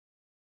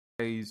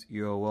Guys,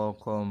 you're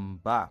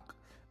welcome back.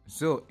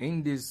 So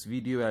in this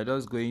video we're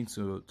just going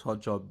to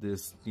touch up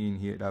this thing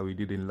here that we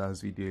did in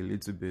last video a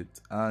little bit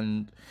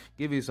and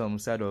give it some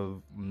sort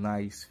of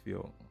nice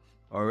feel.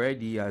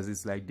 Already as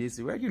it's like this,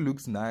 it already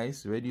looks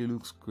nice, already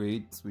looks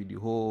great with the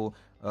whole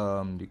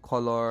the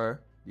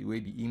color, the way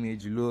the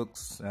image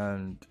looks,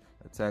 and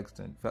the text,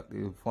 and in fact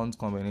the font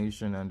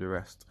combination and the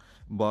rest.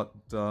 But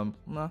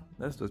nah,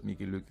 let's just make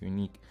it look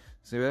unique.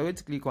 So we're going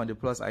to click on the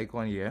plus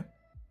icon here,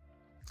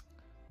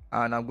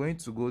 and I'm going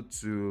to go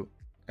to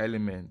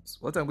elements.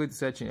 What I'm going to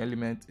search in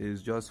element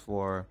is just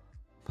for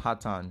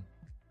pattern.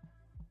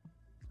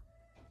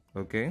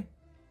 Okay,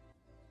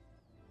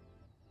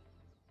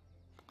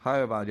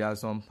 however there are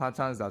some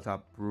patterns that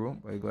are pro,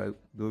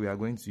 though we are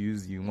going to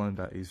use the one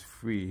that is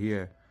free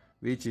here,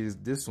 which is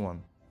this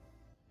one.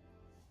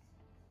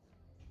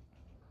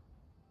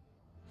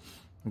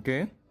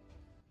 Okay,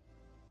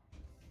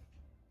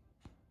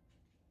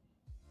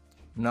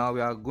 now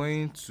we are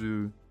going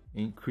to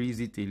increase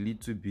it a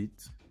little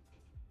bit.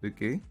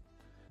 Okay,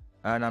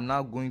 and I'm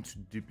now going to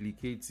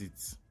duplicate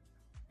it.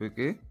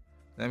 Okay,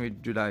 let me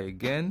do that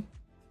again.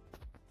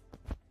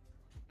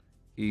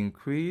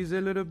 Increase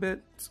a little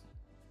bit.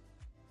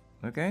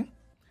 Okay,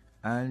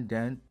 and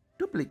then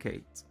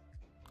duplicate.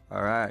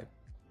 All right,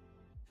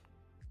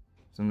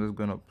 so I'm just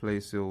gonna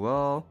place it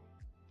well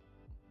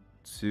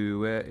to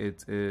where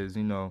it is,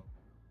 you know,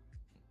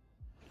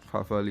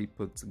 properly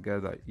put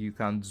together. You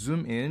can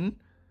zoom in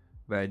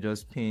by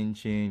just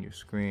pinching your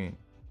screen.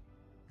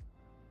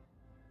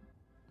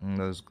 I'm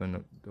just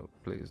gonna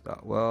place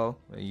that well.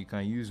 You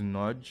can use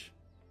nudge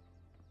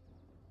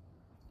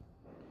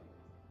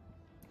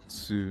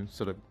to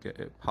sort of get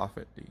it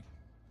perfectly.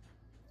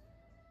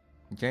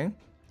 Okay,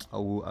 I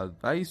will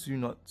advise you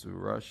not to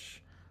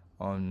rush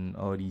on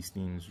all these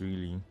things,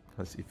 really,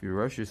 because if you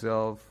rush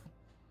yourself,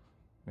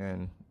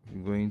 then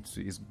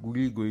it's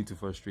really going to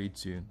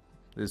frustrate you.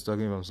 This is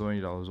talking about somebody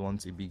that was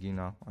once a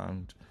beginner,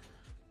 and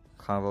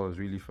Canva was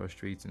really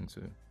frustrating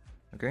too.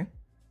 Okay,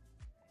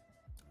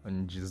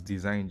 and just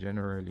design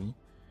generally.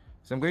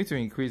 So I'm going to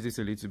increase this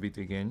a little bit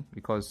again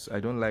because I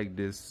don't like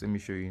this. Let me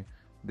show you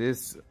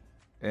this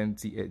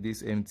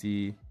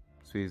empty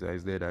space that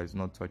is there that is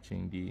not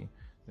touching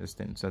this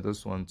thing. So I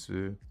just want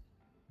to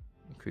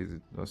increase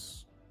it,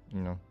 just,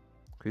 you know,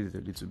 increase it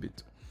a little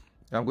bit.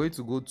 I'm going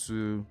to go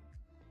to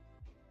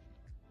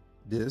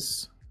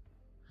this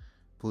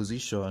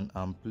position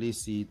and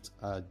place it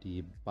at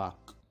the back.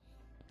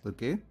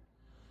 Okay,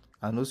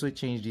 and also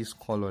change this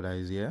color that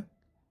is here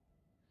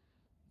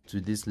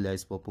to this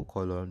light purple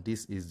color.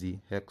 This is the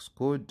hex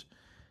code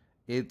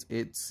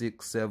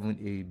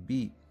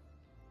 8867AB.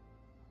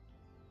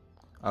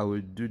 I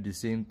will do the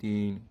same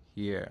thing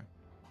here.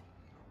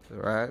 All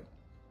right,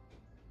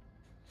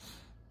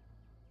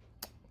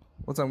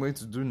 what I'm going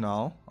to do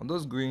now, I'm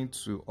just going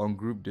to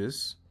ungroup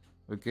this.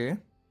 Okay,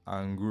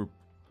 and group.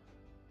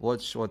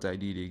 Watch what I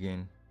did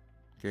again.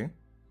 Okay,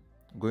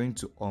 I'm going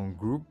to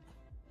ungroup,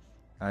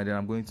 and then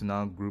I'm going to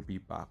now group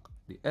it back.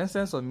 The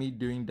essence of me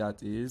doing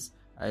that is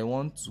I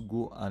want to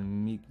go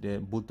and make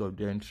both of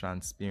them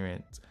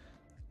transparent.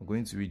 I'm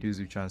going to reduce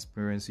the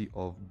transparency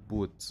of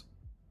both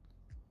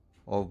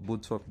of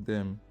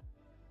them.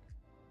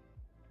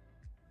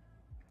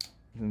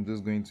 I'm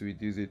just going to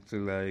reduce it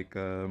to like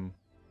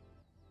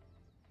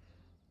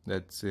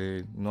let's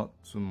say not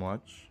too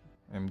much.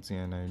 Empty,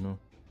 and I know,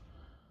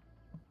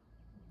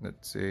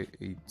 let's say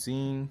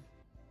 18.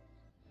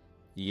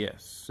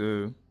 Yes,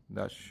 so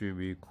that should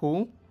be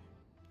cool.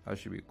 That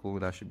should be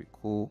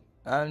cool.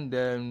 And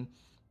then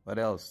what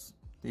else?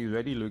 It's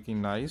already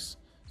looking nice.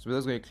 So we're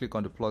just going to click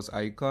on the plus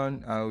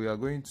icon, and we are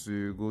going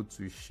to go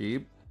to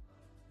shape.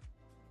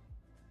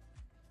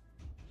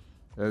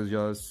 Let's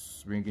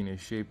just bring in a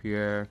shape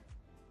here,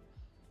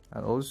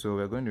 and also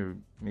we're going to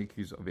make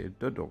use of a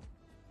doodle.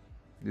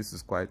 This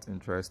is quite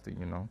interesting,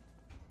 you know.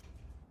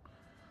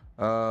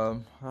 I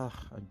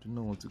do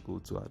not want to go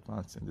too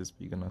advanced in this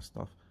beginner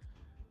stuff.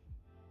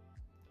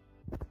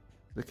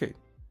 Okay,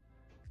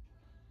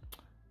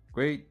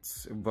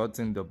 great.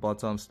 Button the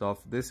bottom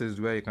stuff. This is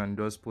where you can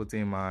just put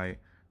in my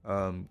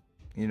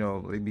you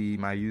know, maybe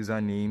my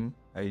username,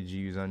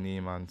 IG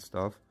username and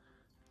stuff.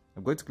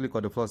 I'm going to click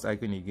on the plus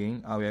icon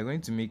again, and we are going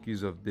to make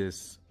use of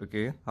this.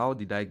 Okay, how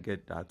did I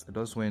get that? I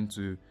just went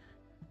to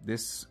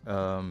this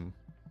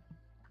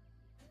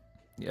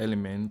the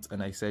element,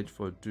 and I searched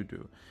for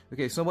doodle.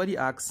 Okay, somebody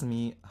asked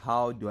me,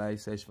 how do I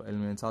search for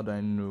elements? How do I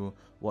know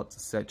what to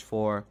search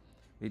for?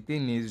 The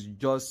thing is,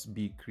 just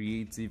be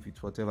creative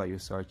with whatever you're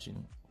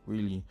searching.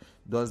 Really,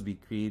 just be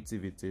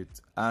creative with it.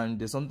 And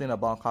there's something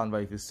about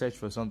Canva, if you search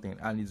for something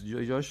and it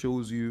just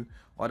shows you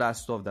other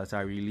stuff that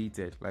are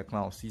related, like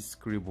now see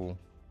scribble.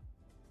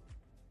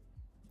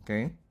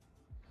 Okay,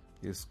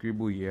 there's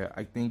scribble here.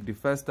 I think the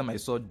first time I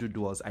saw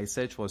doodle was I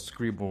searched for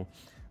scribble,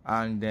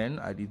 and then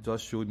it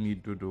just showed me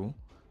doodle,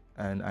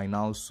 and I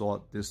now saw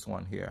this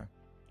one here.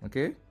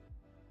 Okay,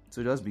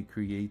 so just be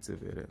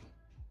creative with it.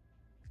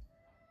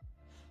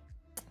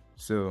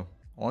 So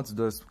I want to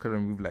just kind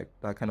of move like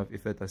that kind of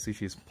effect as if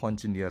she's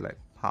punching there, like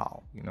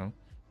pow, you know.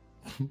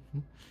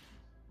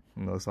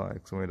 sound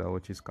like someone that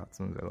watches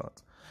cartoons a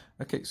lot.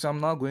 Okay, so I'm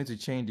now going to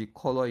change the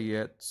color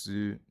here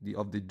to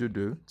the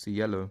dodo to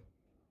yellow.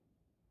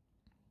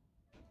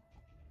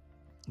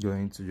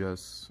 Going to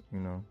just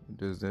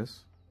do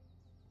this.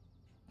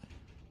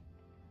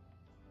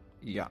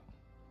 Yeah.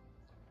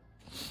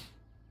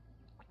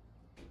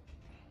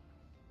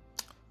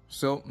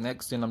 So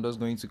next thing, I'm just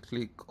going to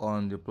click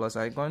on the plus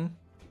icon,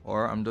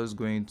 or I'm just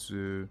going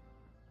to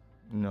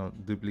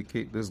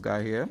duplicate this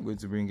guy here. I'm going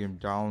to bring him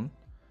down.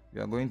 We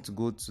are going to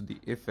go to the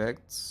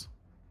effects.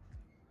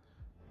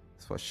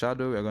 For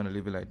shadow, we're going to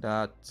leave it like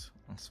that.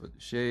 As for the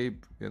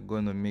shape, we're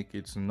going to make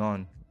it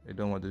none. I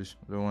don't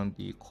want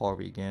the curve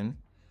again.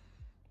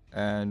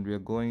 And we're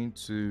going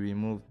to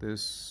remove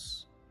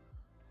this,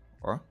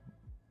 or I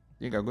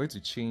think I'm going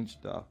to change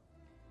the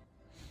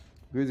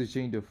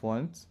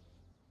font.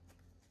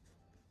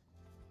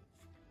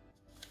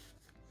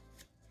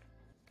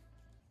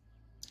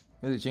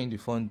 I'm going to change the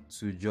font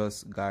to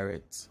just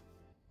Garrett.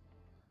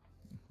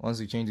 Once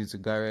you change it to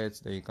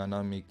Garrett, then you can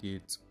now make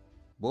it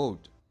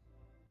bold.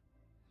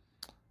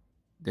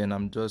 Then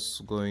I'm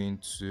just going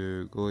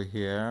to go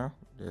here,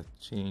 let's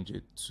change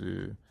it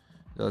to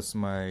just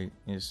my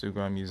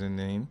Instagram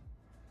username,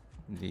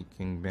 the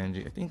King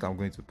Benji. I think I'm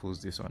going to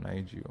post this on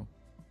IG.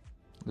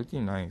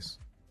 Looking nice.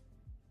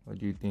 What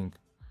do you think?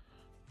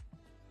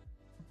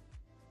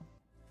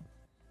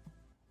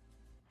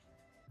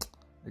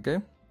 Okay,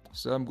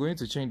 so I'm going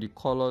to change the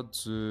color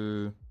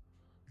to,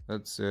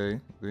 let's say,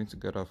 I'm going to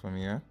get off from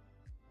here.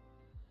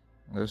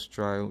 Let's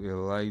try a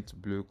light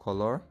blue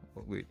color.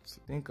 Oh, wait,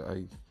 I think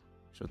I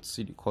should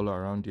see the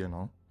color around here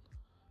now.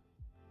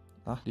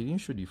 They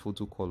didn't show the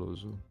photo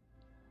colors. So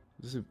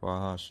this is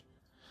harsh.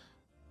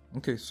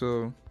 Okay,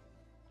 so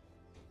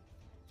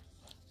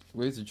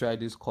we're going to try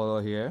this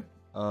color here.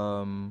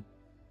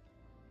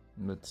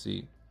 Let's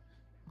see.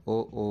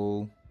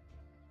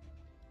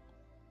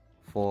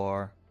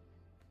 004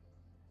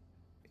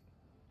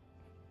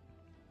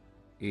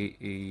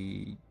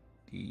 AAD.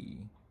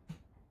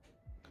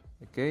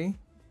 Okay, I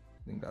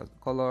think that's the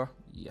color.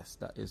 Yes,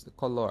 that is the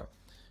color.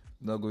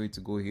 I'm now going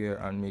to go here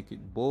and make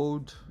it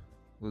bold.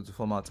 Go to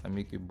format and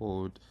make it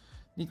bold.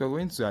 I think we're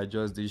going to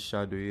adjust this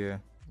shadow here.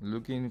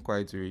 Looking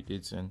quite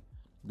irritating.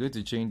 I'm going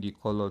to change the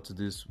color to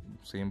this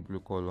same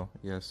blue color.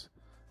 Yes,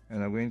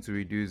 and I'm going to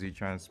reduce the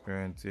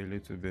transparency a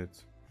little bit.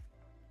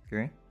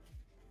 Okay.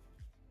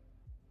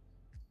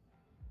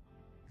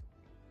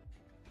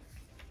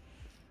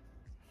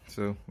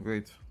 So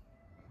great.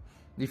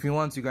 If you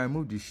want, you can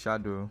remove the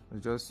shadow.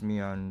 It's just me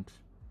and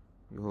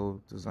the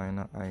whole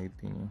designer eye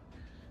thingy.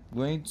 I'm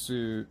going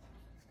to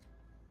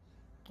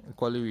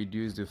equally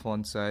reduce the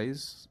font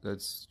size.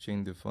 Let's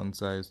change the font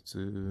size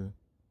to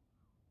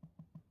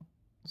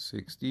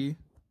 60.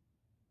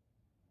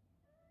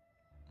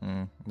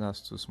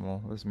 That's too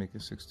small. Let's make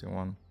it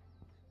 61.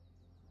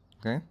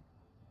 Okay.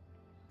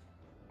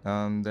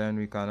 And then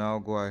we can now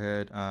go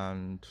ahead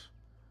and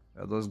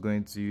we're just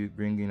going to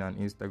bring in an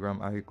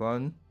Instagram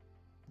icon.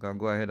 You can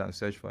go ahead and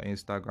search for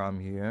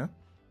Instagram here,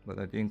 but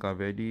I think I've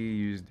already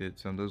used it,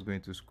 so I'm just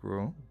going to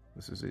scroll.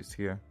 This is it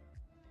here.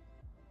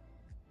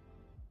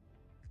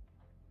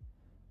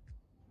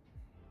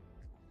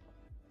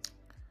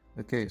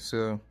 Okay,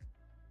 so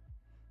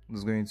I'm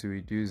just going to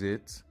reduce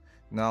it.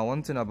 Now,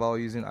 one thing about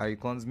using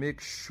icons,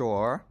 make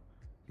sure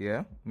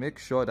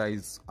that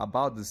it's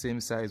about the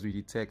same size with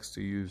the text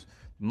to use,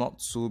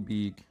 not so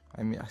big.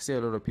 I mean, I see a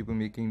lot of people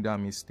making that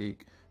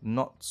mistake.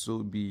 Not so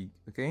big.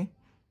 Okay,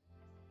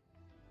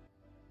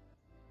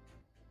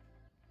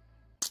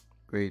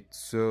 great.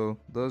 So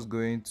that's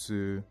going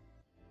to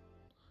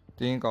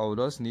think I'll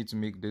just need to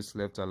make this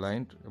left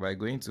aligned by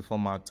going to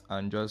format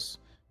and just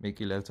make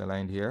it left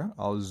aligned here.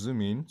 I'll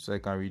zoom in so I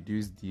can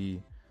reduce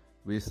the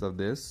width of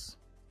this.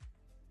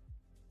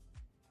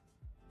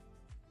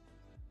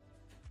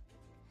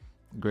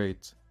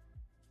 Great.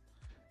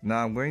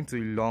 Now I'm going to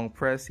long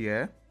press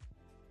here.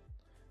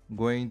 I'm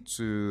going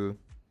to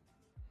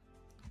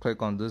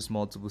click on this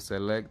multiple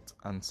select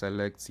and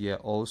select here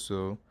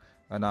also,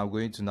 and I'm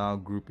going to now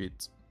group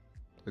it.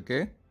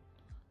 Okay,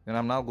 then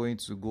I'm now going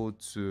to go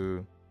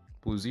to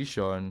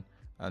position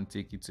and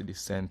take it to the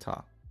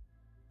center,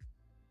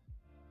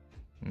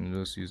 and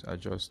just use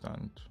adjust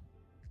and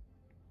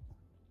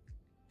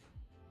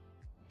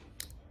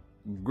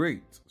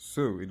great.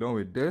 So we're done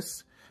with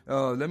this.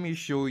 Let me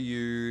show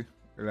you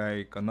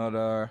like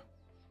another.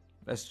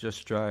 Let's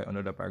just try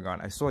another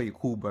background. I saw a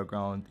cool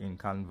background in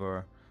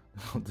Canva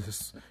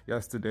this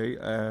yesterday,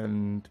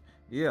 and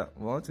yeah,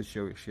 I want to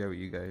share with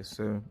you guys.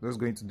 So just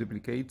going to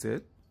duplicate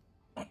it.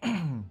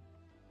 I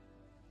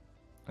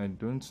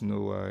don't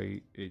know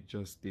why it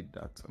just did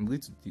that. I'm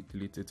going to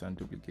delete it and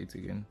duplicate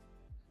again.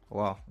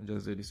 Wow, I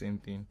just did the same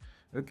thing.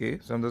 Okay,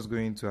 so I'm just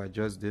going to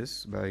adjust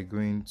this by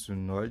going to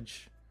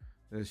nudge.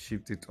 Let's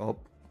shift it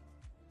up.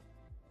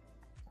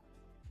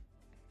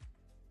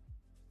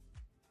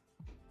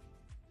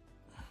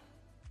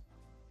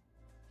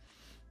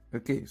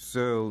 Okay,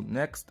 so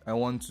next I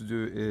want to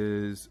do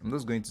is I'm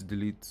just going to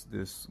delete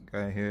this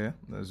guy here.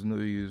 There's no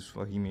use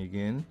for him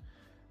again.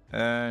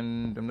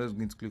 and I'm just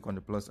going to click on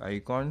the plus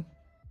icon.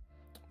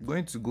 I'm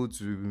going to go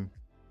to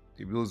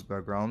those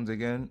backgrounds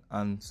again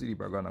and see the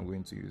background I'm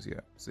going to use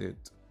here. See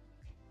it.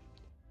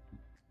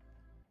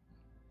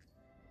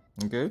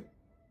 Okay,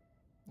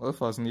 what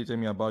fascinated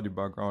me about the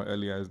background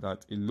earlier is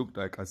that it looked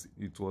like as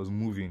it was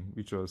moving,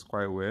 which was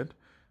quite weird.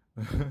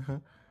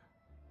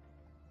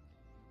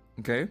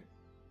 Okay,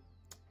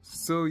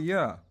 so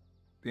yeah,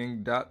 I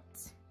think that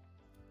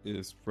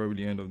is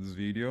probably the end of this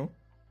video.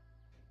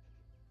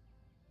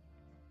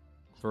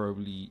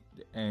 Probably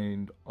the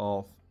end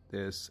of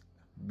this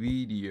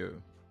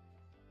video.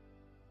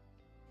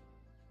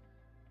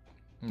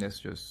 Let's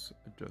just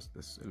adjust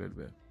this a little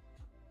bit.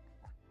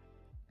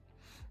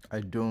 I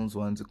don't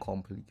want to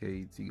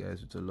complicate you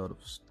guys with a lot of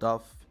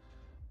stuff,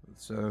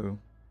 so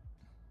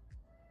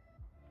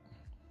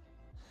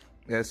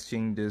let's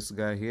change this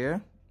guy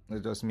here.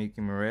 Let's just make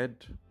him red.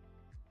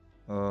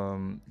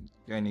 And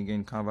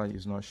again, Canva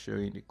is not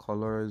showing the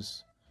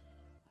colors.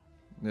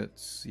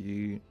 Let's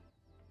see.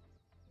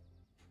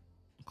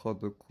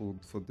 Color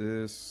code for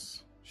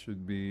this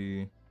should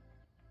be,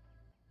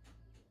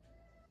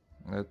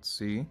 let's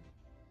see.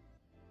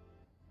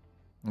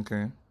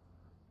 Okay,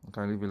 I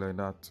can leave it like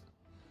that.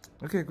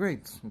 Okay,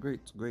 great. I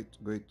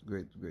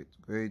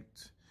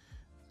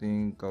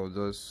think I'll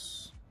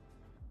just,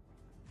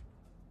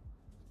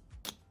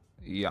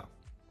 yeah.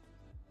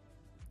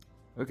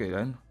 Okay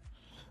then.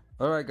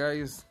 Alright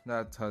guys,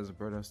 that has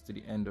brought us to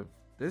the end of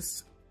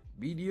this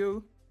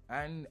video,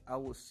 and I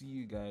will see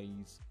you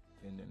guys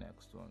in the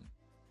next one.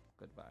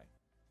 Goodbye.